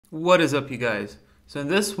What is up, you guys? So in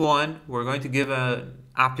this one, we're going to give an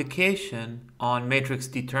application on matrix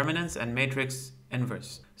determinants and matrix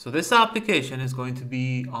inverse. So this application is going to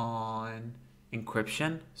be on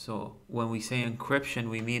encryption. So when we say encryption,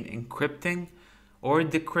 we mean encrypting or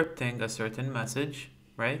decrypting a certain message,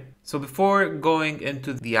 right? So before going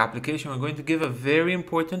into the application, we're going to give a very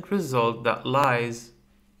important result that lies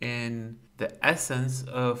in the essence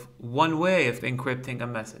of one way of encrypting a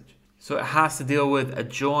message. So it has to deal with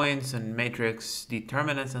adjoints and matrix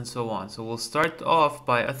determinants and so on. So we'll start off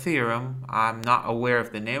by a theorem. I'm not aware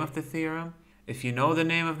of the name of the theorem. If you know the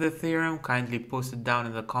name of the theorem, kindly post it down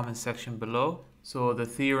in the comment section below. So the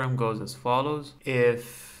theorem goes as follows.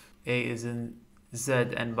 If A is in Z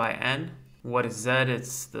n by n, what is Z?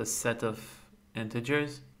 It's the set of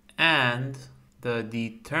integers. And the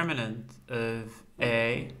determinant of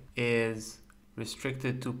A is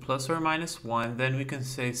restricted to plus or minus 1, then we can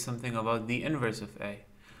say something about the inverse of A.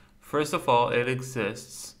 First of all, it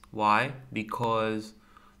exists. Why? Because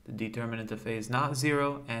the determinant of A is not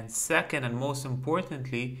 0. And second, and most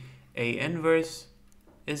importantly, A inverse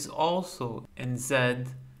is also in Z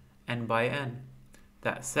n by n.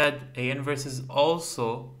 That said, A inverse is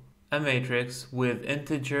also a matrix with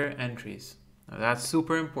integer entries. Now, that's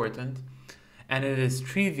super important. And it is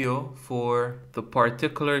trivial for the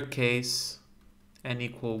particular case n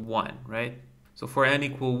equal 1, right? So for n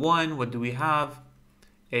equal 1, what do we have?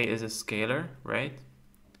 A is a scalar, right?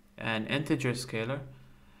 An integer scalar.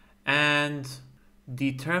 And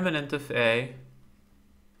determinant of A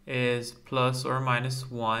is plus or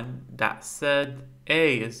minus 1. That said,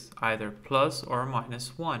 A is either plus or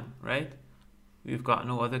minus 1, right? We've got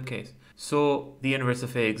no other case. So the inverse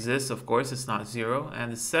of A exists, of course, it's not 0.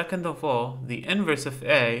 And second of all, the inverse of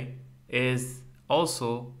A is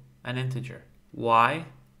also an integer. Why?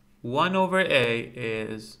 1 over A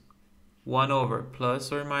is 1 over plus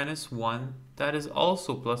or minus 1. That is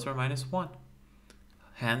also plus or minus 1.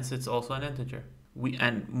 Hence, it's also an integer.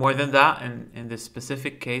 And more than that, in this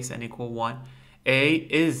specific case, n equal 1, A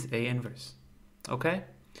is A inverse. Okay?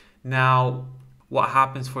 Now, what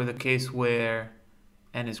happens for the case where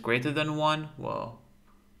n is greater than 1? Well,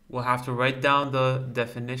 we'll have to write down the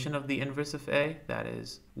definition of the inverse of A. That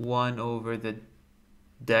is 1 over the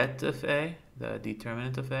det of A, the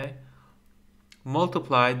determinant of A,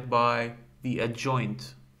 multiplied by the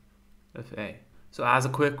adjoint of A. So as a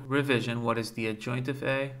quick revision, what is the adjoint of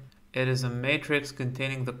A? It is a matrix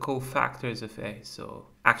containing the cofactors of A. So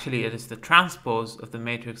actually it is the transpose of the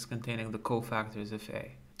matrix containing the cofactors of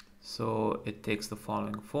A. So it takes the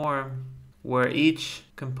following form, where each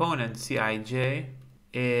component, Cij,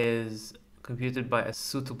 is computed by a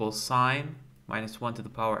suitable sign, minus 1 to the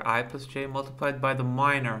power I plus j, multiplied by the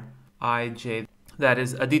minor ij. That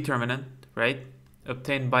is a determinant, right?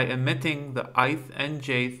 Obtained by omitting the ith and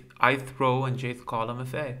jth, ith row and jth column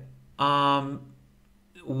of A.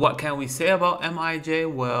 What can we say about Mij?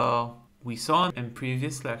 Well, we saw in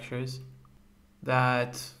previous lectures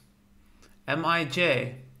that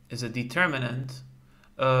Mij is a determinant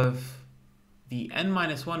of the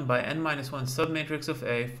n-1 by n-1 submatrix of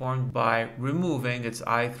A formed by removing its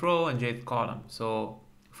ith row and jth column. So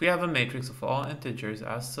if we have a matrix of all integers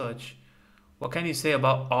as such, what can you say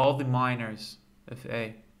about all the minors of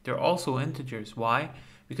A? They're also integers. Why?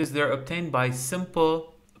 Because they're obtained by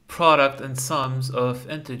simple product and sums of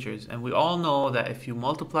integers. And we all know that if you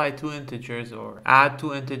multiply two integers or add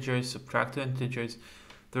two integers, subtract two integers,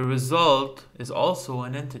 the result is also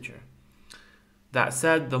an integer. That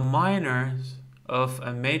said, the minors of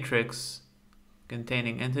a matrix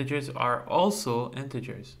containing integers are also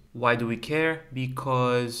integers. Why do we care?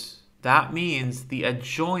 Because that means the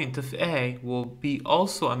adjoint of A will be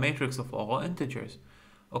also a matrix of all integers.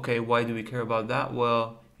 Okay, why do we care about that?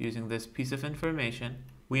 Well, using this piece of information,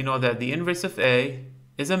 we know that the inverse of A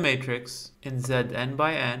is a matrix in Zn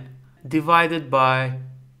by n divided by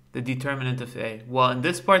the determinant of A. Well, in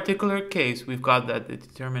this particular case, we've got that the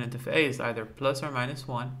determinant of A is either plus or minus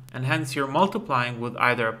 1, and hence you're multiplying with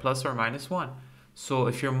either a plus or minus 1. So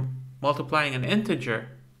if you're multiplying an integer,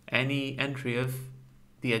 any entry of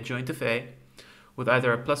the adjoint of A, with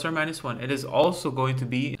either a plus or minus 1, it is also going to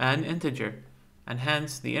be an integer. And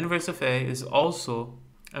hence, the inverse of A is also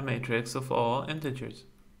a matrix of all integers,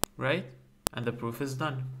 right? And the proof is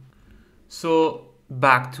done. So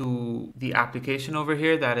back to the application over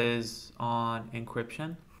here that is on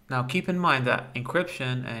encryption. Now keep in mind that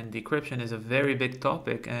encryption and decryption is a very big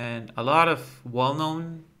topic, and a lot of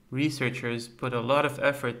well-known researchers put a lot of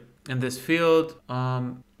effort in this field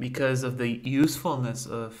because of the usefulness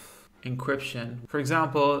of encryption. For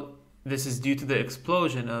example, this is due to the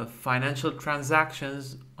explosion of financial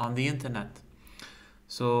transactions on the internet.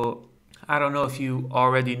 So I don't know if you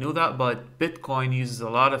already knew that, but Bitcoin uses a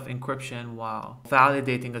lot of encryption while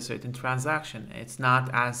validating a certain transaction. It's not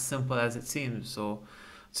as simple as it seems. So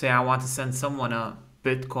say I want to send someone a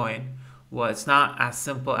Bitcoin. Well, it's not as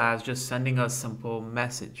simple as just sending a simple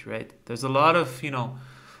message, right? There's a lot of,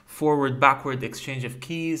 forward, backward exchange of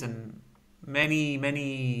keys and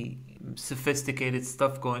many sophisticated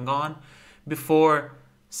stuff going on before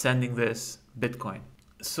sending this Bitcoin.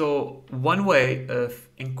 So one way of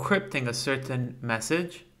encrypting a certain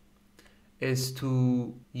message is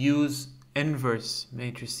to use inverse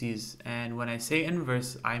matrices. And when I say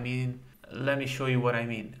inverse, I mean, let me show you what I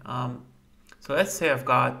mean. So let's say I've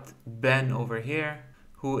got Ben over here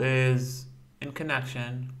who is in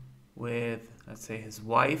connection with, let's say, his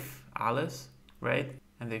wife, Alice, right?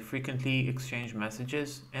 And they frequently exchange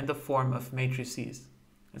messages in the form of matrices.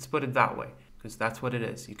 Let's put it that way, because that's what it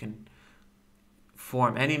is. You can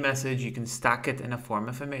form any message, you can stack it in a form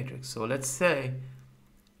of a matrix. So let's say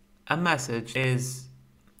a message is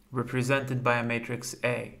represented by a matrix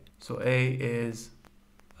A. So A is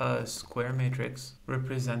a square matrix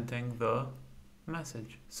representing the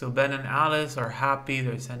message. So Ben and Alice are happy,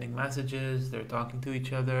 they're sending messages, they're talking to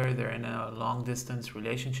each other, they're in a long distance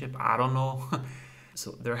relationship, I don't know.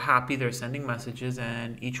 So they're happy, they're sending messages,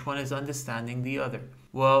 and each one is understanding the other.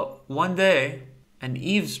 Well, one day, an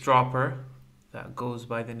eavesdropper that goes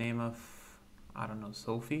by the name of, I don't know,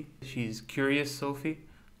 Sophie. She's Curious Sophie.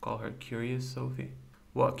 Call her Curious Sophie.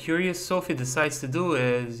 What Curious Sophie decides to do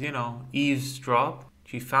is, eavesdrop.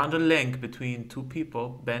 She found a link between two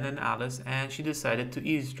people, Ben and Alice, and she decided to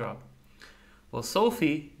eavesdrop. Well,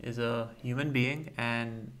 Sophie is a human being,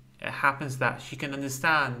 and it happens that she can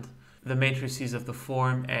understand the matrices of the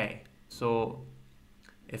form A. So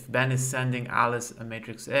if Ben is sending Alice a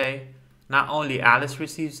matrix A, not only Alice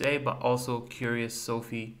receives A, but also Curious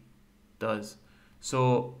Sophie does.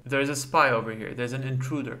 So there's a spy over here. There's an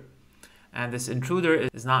intruder. And this intruder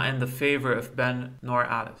is not in the favor of Ben nor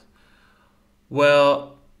Alice.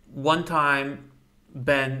 Well, one time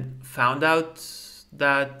Ben found out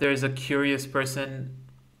that there's a curious person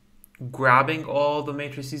grabbing all the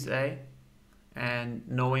matrices A and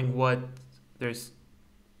knowing what there's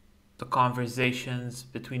the conversations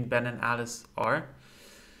between Ben and Alice are.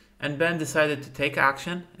 And Ben decided to take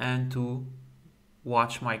action and to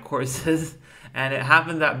watch my courses. And it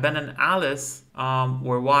happened that Ben and Alice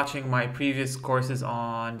were watching my previous courses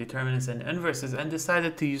on determinants and inverses and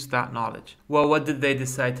decided to use that knowledge. Well, what did they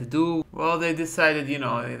decide to do? Well, they decided,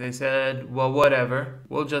 they said, well, whatever,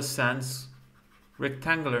 we'll just send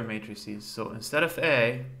rectangular matrices. So instead of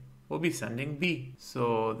A, we'll be sending B.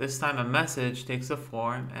 So this time a message takes the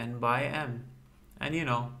form N by M. And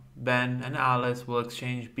Ben and Alice will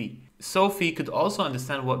exchange B. Sophie could also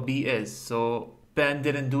understand what B is. So Ben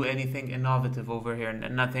didn't do anything innovative over here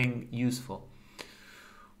and nothing useful.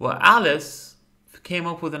 Well, Alice came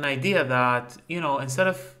up with an idea that, instead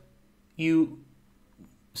of you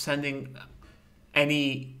sending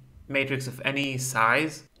any matrix of any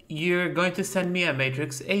size, you're going to send me a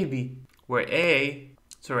matrix AB, where A,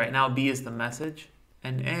 so right now B is the message,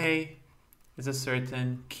 and A is a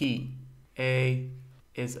certain key. A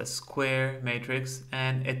is a square matrix,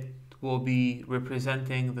 and it will be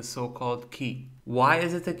representing the so-called key. Why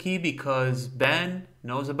is it a key? Because Ben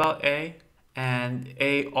knows about A, and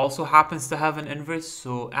A also happens to have an inverse,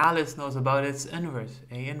 so Alice knows about its inverse,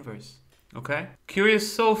 A inverse. Okay?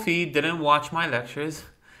 Curious Sophie didn't watch my lectures,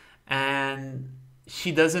 and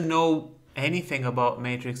she doesn't know anything about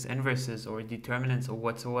matrix inverses or determinants or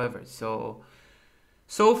whatsoever. So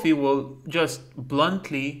Sophie will just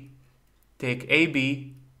bluntly take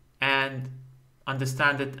AB and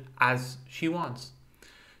understand it as she wants.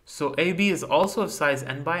 So AB is also of size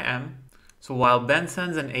n by m. So while Ben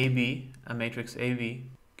sends an AB, a matrix AB,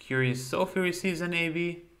 Curious Sophie receives an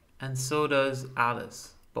AB, and so does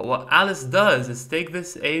Alice. But what Alice does is take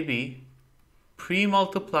this AB,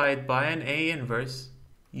 pre-multiplied by an A inverse,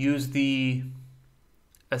 use the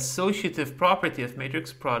associative property of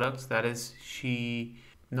matrix products, that is, she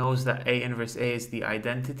knows that A inverse A is the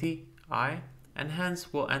identity I, and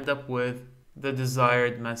hence we'll end up with the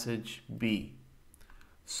desired message B.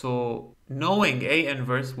 So knowing A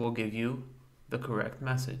inverse will give you the correct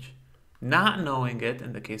message. Not knowing it,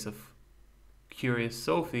 in the case of Curious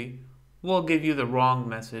Sophie, will give you the wrong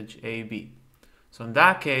message AB. So in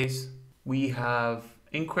that case, we have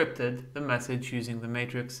encrypted the message using the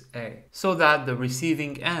matrix A, so that the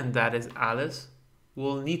receiving end, that is Alice,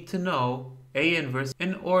 will need to know A inverse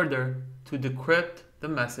in order to decrypt the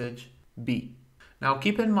message B. Now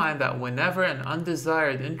keep in mind that whenever an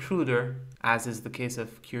undesired intruder, as is the case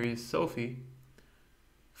of Curious Sophie,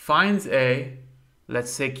 finds A,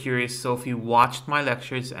 let's say curious Sophie watched my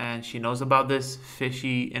lectures and she knows about this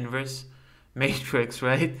fishy inverse matrix,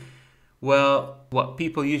 right? Well, what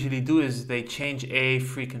people usually do is they change A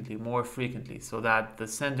frequently, more frequently, so that the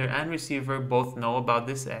sender and receiver both know about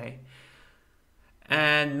this A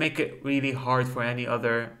and make it really hard for any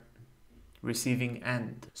other receiving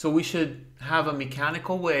end. So we should have a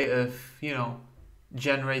mechanical way of,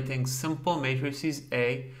 generating simple matrices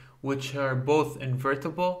A, which are both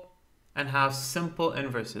invertible and have simple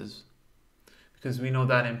inverses. Because we know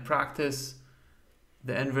that in practice,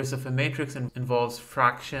 the inverse of a matrix involves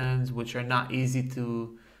fractions, which are not easy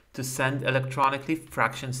to send electronically.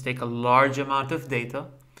 Fractions take a large amount of data.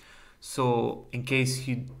 So in case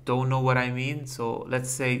you don't know what I mean, so let's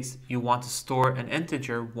say you want to store an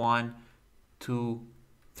integer 1, 2,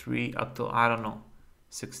 3, up to, I don't know,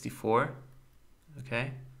 64.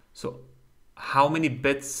 Okay, so how many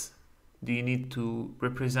bits do you need to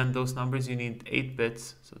represent those numbers? You need 8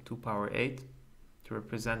 bits, so 2 power 8. To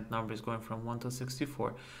represent numbers going from 1 to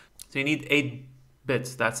 64. So you need 8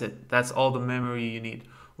 bits, that's it. That's all the memory you need.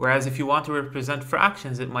 Whereas if you want to represent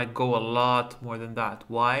fractions, it might go a lot more than that.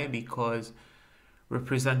 Why? Because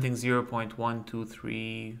representing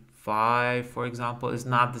 0.1235, for example, is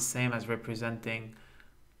not the same as representing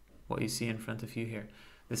what you see in front of you here.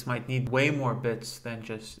 This might need way more bits than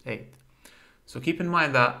just 8. So keep in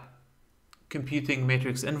mind that computing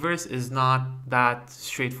matrix inverse is not that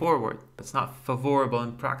straightforward. It's not favorable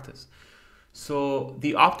in practice. So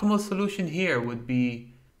the optimal solution here would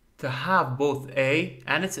be to have both A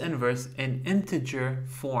and its inverse in integer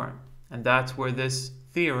form. And that's where this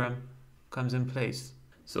theorem comes in place.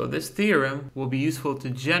 So this theorem will be useful to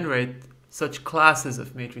generate such classes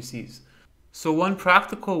of matrices. So one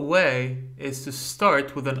practical way is to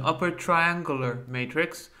start with an upper triangular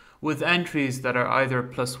matrix with entries that are either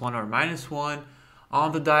 +1 or -1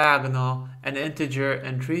 on the diagonal and integer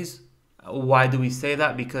entries. Why do we say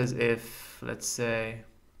that? Because if, let's say,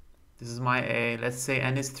 this is my A, let's say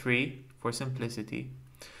n is 3 for simplicity.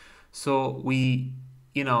 So we,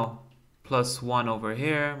 +1 over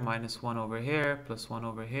here, -1 over here, +1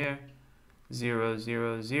 over here, 0,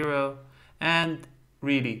 0, 0, and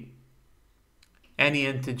really any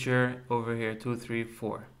integer over here, 2, 3,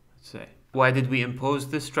 4, let's say. Why did we impose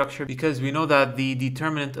this structure? Because we know that the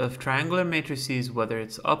determinant of triangular matrices, whether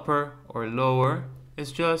it's upper or lower,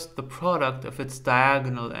 is just the product of its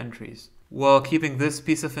diagonal entries. Well, keeping this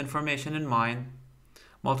piece of information in mind,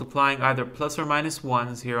 multiplying either plus or minus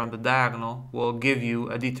 1s here on the diagonal will give you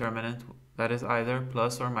a determinant that is either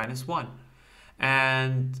plus or minus 1.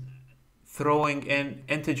 And throwing in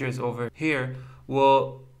integers over here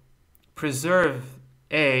will preserve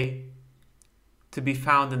A to be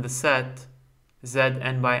found in the set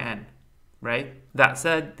Zn by n, right? That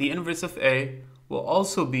said, the inverse of A will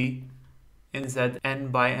also be in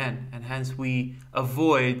Zn by n, and hence we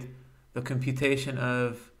avoid the computation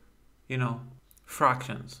of,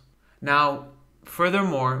 fractions. Now,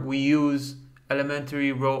 furthermore, we use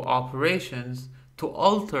elementary row operations to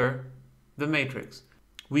alter the matrix.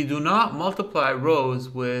 We do not multiply rows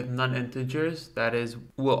with non-integers, that is,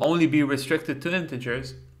 will only be restricted to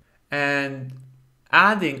integers, and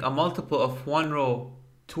adding a multiple of one row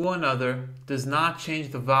to another does not change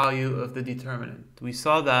the value of the determinant. We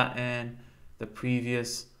saw that in the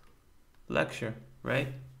previous lecture,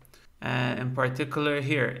 right? And in particular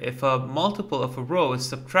here, if a multiple of a row is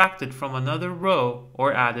subtracted from another row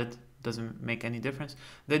or added, doesn't make any difference,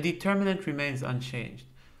 the determinant remains unchanged.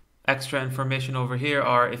 Extra information over here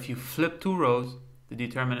are if you flip 2 rows, the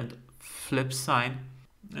determinant flips sign,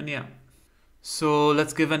 and yeah. So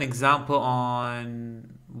let's give an example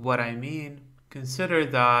on what I mean. Consider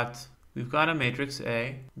that we've got a matrix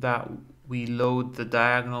A that we load the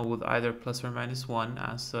diagonal with either plus or minus 1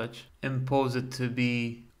 as such, impose it to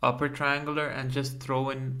be upper triangular, and just throw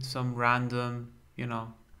in some random,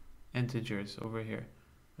 integers over here.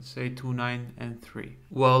 Let's say 2, 9, and 3.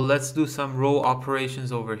 Well, let's do some row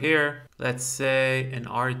operations over here. Let's say in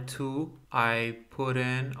R2, I put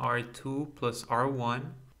in R2 plus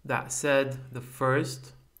R1. That said, the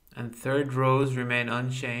first and third rows remain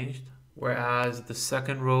unchanged, whereas the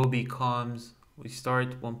second row becomes, we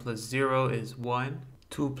start 1 plus 0 is 1,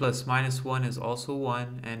 2 plus minus 1 is also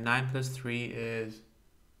 1, and 9 plus 3 is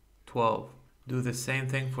 12. Do the same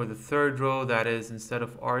thing for the third row, that is, instead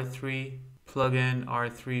of R3, plug in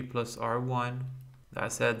R3 plus R1.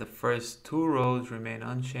 That said, the first 2 rows remain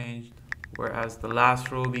unchanged, whereas the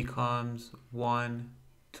last row becomes 1,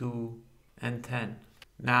 2, and 10.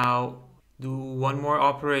 Now, do one more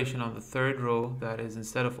operation on the third row, that is,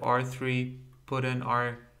 instead of R3, put in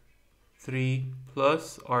R3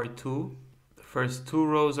 plus R2. The first 2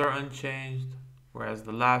 rows are unchanged, whereas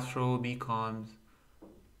the last row becomes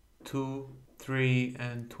 2, 3,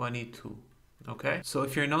 and 22. Okay, so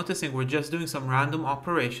if you're noticing, we're just doing some random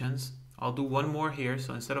operations. I'll do one more here.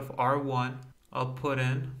 So instead of R1, I'll put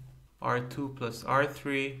in R2 plus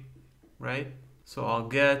R3, right? So I'll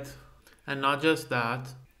get, and not just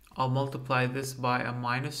that, I'll multiply this by a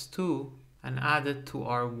 -2 and add it to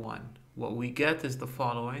R1. What we get is the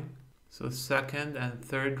following. So second and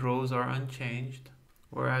third rows are unchanged,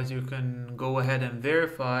 whereas you can go ahead and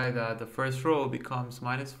verify that the first row becomes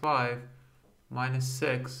 -5,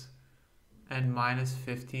 -6, and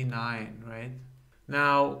 -59, right?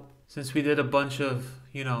 Now, since we did a bunch of,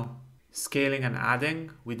 scaling and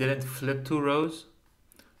adding, we didn't flip two rows.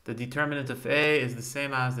 The determinant of A is the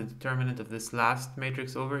same as the determinant of this last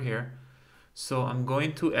matrix over here. So I'm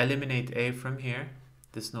going to eliminate A from here.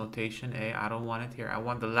 This notation A, I don't want it here. I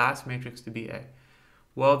want the last matrix to be A.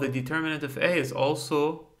 Well, the determinant of A is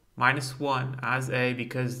also -1 as A,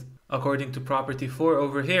 because according to property 4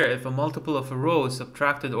 over here, if a multiple of a row is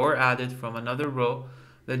subtracted or added from another row,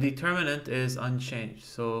 the determinant is unchanged.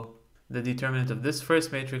 So the determinant of this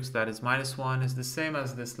first matrix, that is -1, is the same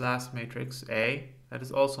as this last matrix A, that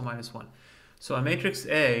is also -1. So a matrix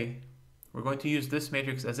A, we're going to use this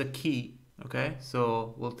matrix as a key. Okay,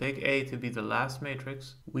 so we'll take A to be the last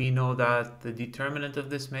matrix. We know that the determinant of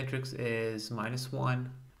this matrix is -1,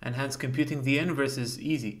 and hence computing the inverse is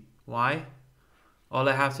easy. Why? All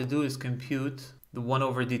I have to do is compute the 1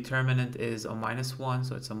 over determinant is a -1,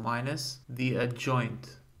 so it's a minus the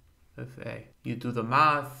adjoint of A. You do the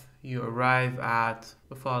math, you arrive at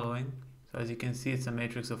the following. So as you can see, it's a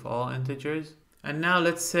matrix of all integers. And now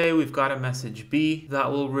let's say we've got a message B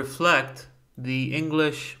that will reflect the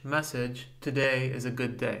English message, today is a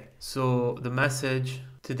good day. So the message,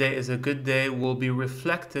 today is a good day, will be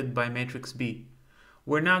reflected by matrix B.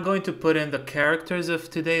 We're now going to put in the characters of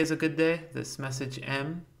today is a good day, this message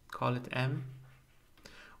M, call it M.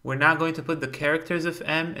 We're not going to put the characters of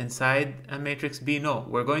M inside a matrix B, no.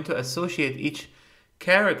 We're going to associate each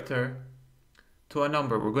character to a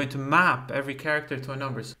number. We're going to map every character to a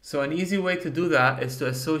number. So an easy way to do that is to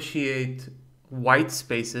associate white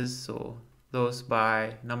spaces, so those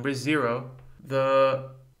by number 0, the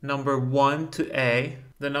number 1 to A,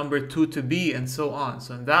 the number 2 to B, and so on.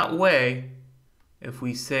 So in that way, if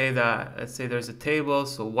we say that, let's say there's a table,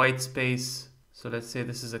 so white space, so let's say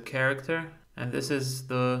this is a character, and this is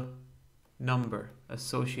the number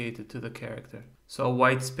associated to the character. So a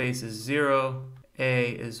white space is 0,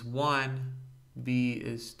 A is 1, B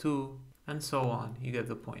is 2, and so on. You get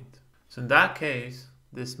the point. So in that case,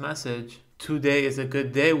 this message, today is a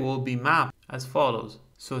good day, will be mapped as follows.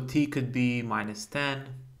 So T could be -10,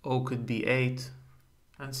 O could be 8,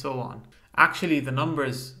 and so on. Actually, the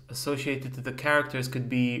numbers associated to the characters could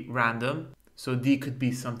be random. So D could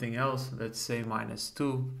be something else, let's say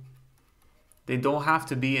 -2. They don't have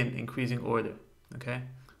to be in increasing order, okay?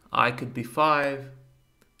 I could be 5,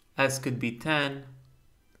 S could be 10,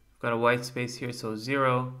 I've got a white space here, so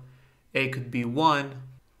 0, A could be 1,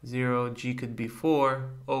 0, G could be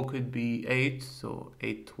 4, O could be 8, so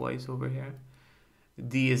 8 twice over here.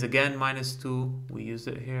 D is again -2, we use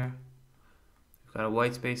it here. We've got a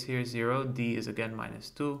white space here, 0, D is again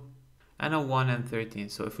 -2, and a 1 and 13.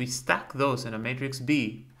 So if we stack those in a matrix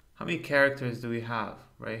B, how many characters do we have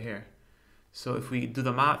right here? So if we do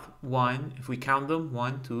the math, 1, if we count them,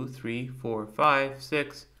 1, 2, 3, 4, 5,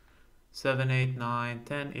 6, 7, 8, 9,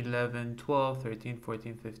 10, 11, 12, 13,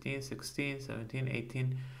 14, 15, 16, 17,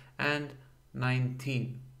 18, and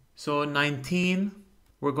 19. So 19,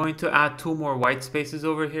 we're going to add 2 more white spaces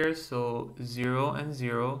over here. So 0 and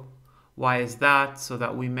 0. Why is that? So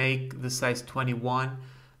that we make the size 21.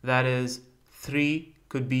 That is, 3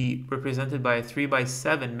 could be represented by a 3 by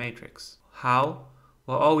 7 matrix. How?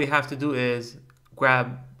 Well, all we have to do is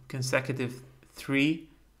grab consecutive 3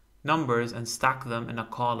 numbers and stack them in a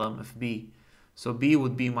column of B. So B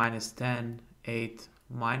would be -10, 8,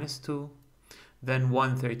 -2, then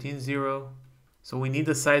 1, 13, 0. So we need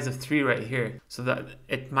the size of 3 right here so that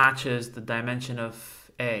it matches the dimension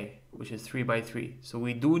of A, which is 3 by 3. So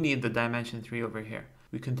we do need the dimension 3 over here.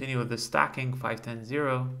 We continue with the stacking, 5, 10,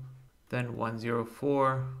 0, then 1, 0,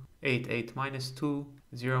 4, 8, 8, -2,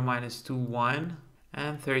 0, -2, 1,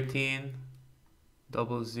 and 13,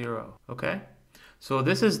 00. Okay? So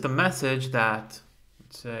this is the message that,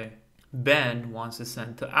 let's say, Ben wants to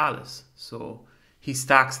send to Alice. So he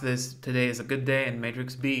stacks this, today is a good day, in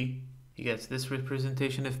matrix B. He gets this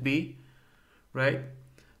representation of B, right?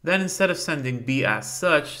 Then instead of sending B as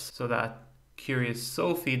such, so that curious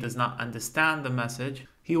Sophie does not understand the message,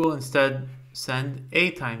 he will instead send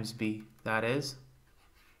A times B. That is,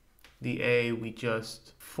 the A we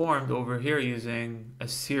just formed over here using a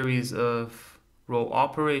series of row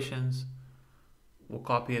operations. We'll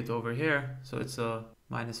copy it over here. So it's a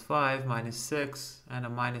 -5, -6, and a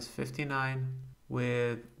 -59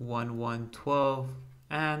 with 1, 1, 12,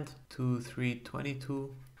 and 2, 3,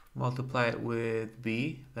 22. Multiply it with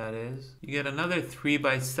B, that is. You get another 3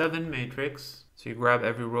 by 7 matrix. So you grab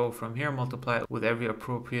every row from here, multiply it with every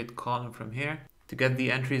appropriate column from here. To get the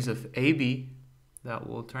entries of AB, that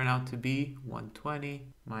will turn out to be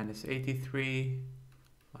 120, -83,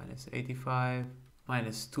 -85,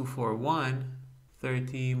 -241,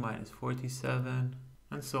 30, -47,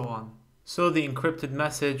 and so on. So the encrypted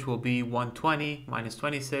message will be 120,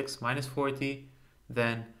 -26, -40,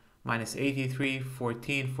 then -83,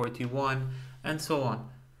 14, 41, and so on.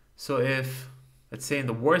 So if, let's say in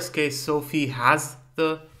the worst case, Sophie has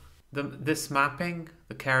this mapping,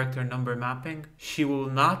 the character number mapping, she will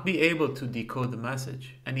not be able to decode the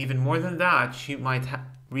message. And even more than that, she might have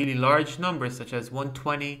really large numbers such as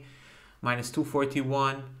 120,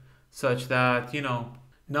 -241, such that, you know,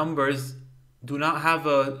 numbers do not have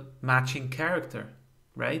a matching character,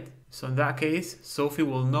 right? So in that case, Sophie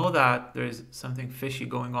will know that there's something fishy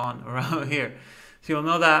going on around here. She'll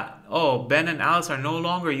know that, oh, Ben and Alice are no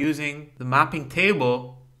longer using the mapping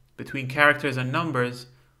table between characters and numbers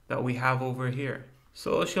that we have over here.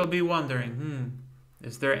 So she'll be wondering,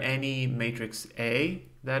 is there any matrix A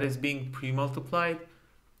that is being pre-multiplied?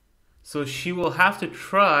 So she will have to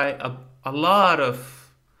try a lot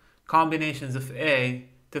of combinations of A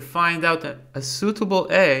to find out a suitable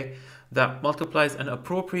A that multiplies an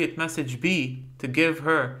appropriate message B to give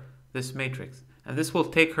her this matrix. And this will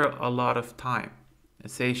take her a lot of time.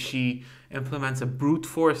 Let's say she implements a brute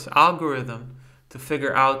force algorithm to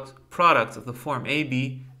figure out products of the form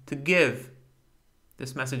AB to give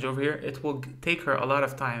this message over here. It will take her a lot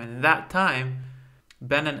of time. And in that time,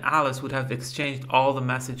 Ben and Alice would have exchanged all the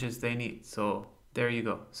messages they need. So there you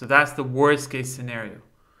go. So that's the worst case scenario.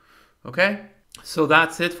 Okay? So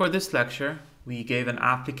that's it for this lecture. We gave an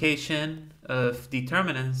application of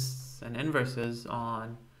determinants and inverses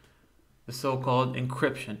on the so-called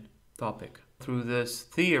encryption topic. Through this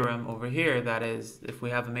theorem over here, that is, if we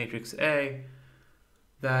have a matrix A,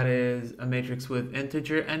 that is a matrix with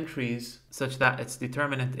integer entries such that its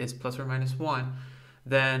determinant is ±1,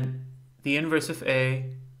 then the inverse of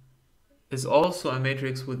A is also a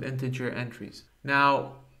matrix with integer entries.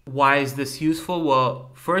 Now, why is this useful?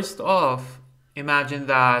 Well, first off, imagine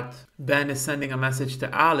that Ben is sending a message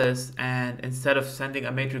to Alice, and instead of sending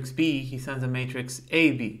a matrix B, he sends a matrix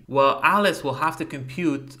AB. Well, Alice will have to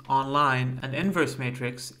compute online an inverse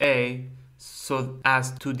matrix A so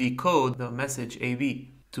as to decode the message AB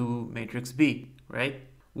to matrix B, right?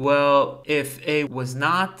 Well, if A was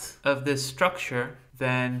not of this structure,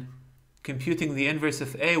 then computing the inverse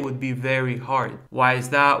of A would be very hard. Why is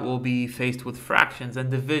that? We'll be faced with fractions and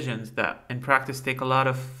divisions that in practice take a lot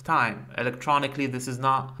of time. Electronically, this is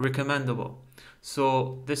not recommendable.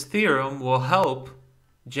 So this theorem will help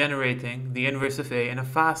generating the inverse of A in a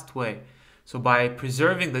fast way. So by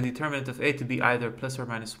preserving the determinant of A to be either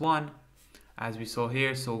 ±1, as we saw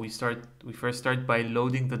here, so we first start by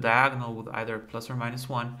loading the diagonal with either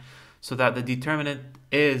 ±1, so that the determinant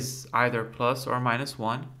is either plus or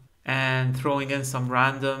 -1. And throwing in some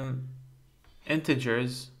random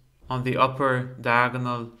integers on the upper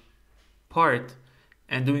diagonal part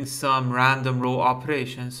and doing some random row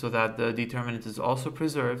operations so that the determinant is also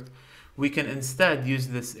preserved, we can instead use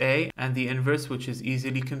this A and the inverse, which is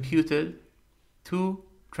easily computed, to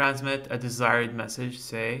transmit a desired message,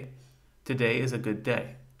 say, today is a good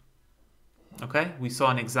day. Okay, we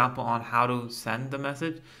saw an example on how to send the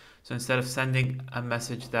message. So instead of sending a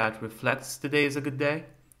message that reflects today is a good day,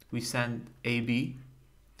 we send AB,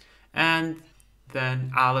 and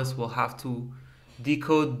then Alice will have to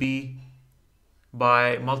decode B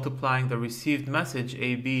by multiplying the received message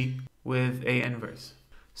AB with A inverse.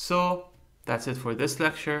 So that's it for this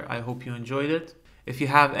lecture. I hope you enjoyed it. If you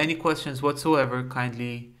have any questions whatsoever,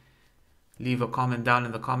 kindly leave a comment down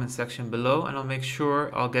in the comment section below, and I'll make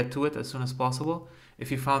sure I'll get to it as soon as possible.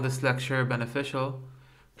 If you found this lecture beneficial,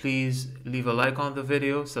 please leave a like on the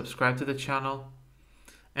video, subscribe to the channel,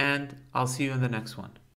 and I'll see you in the next one.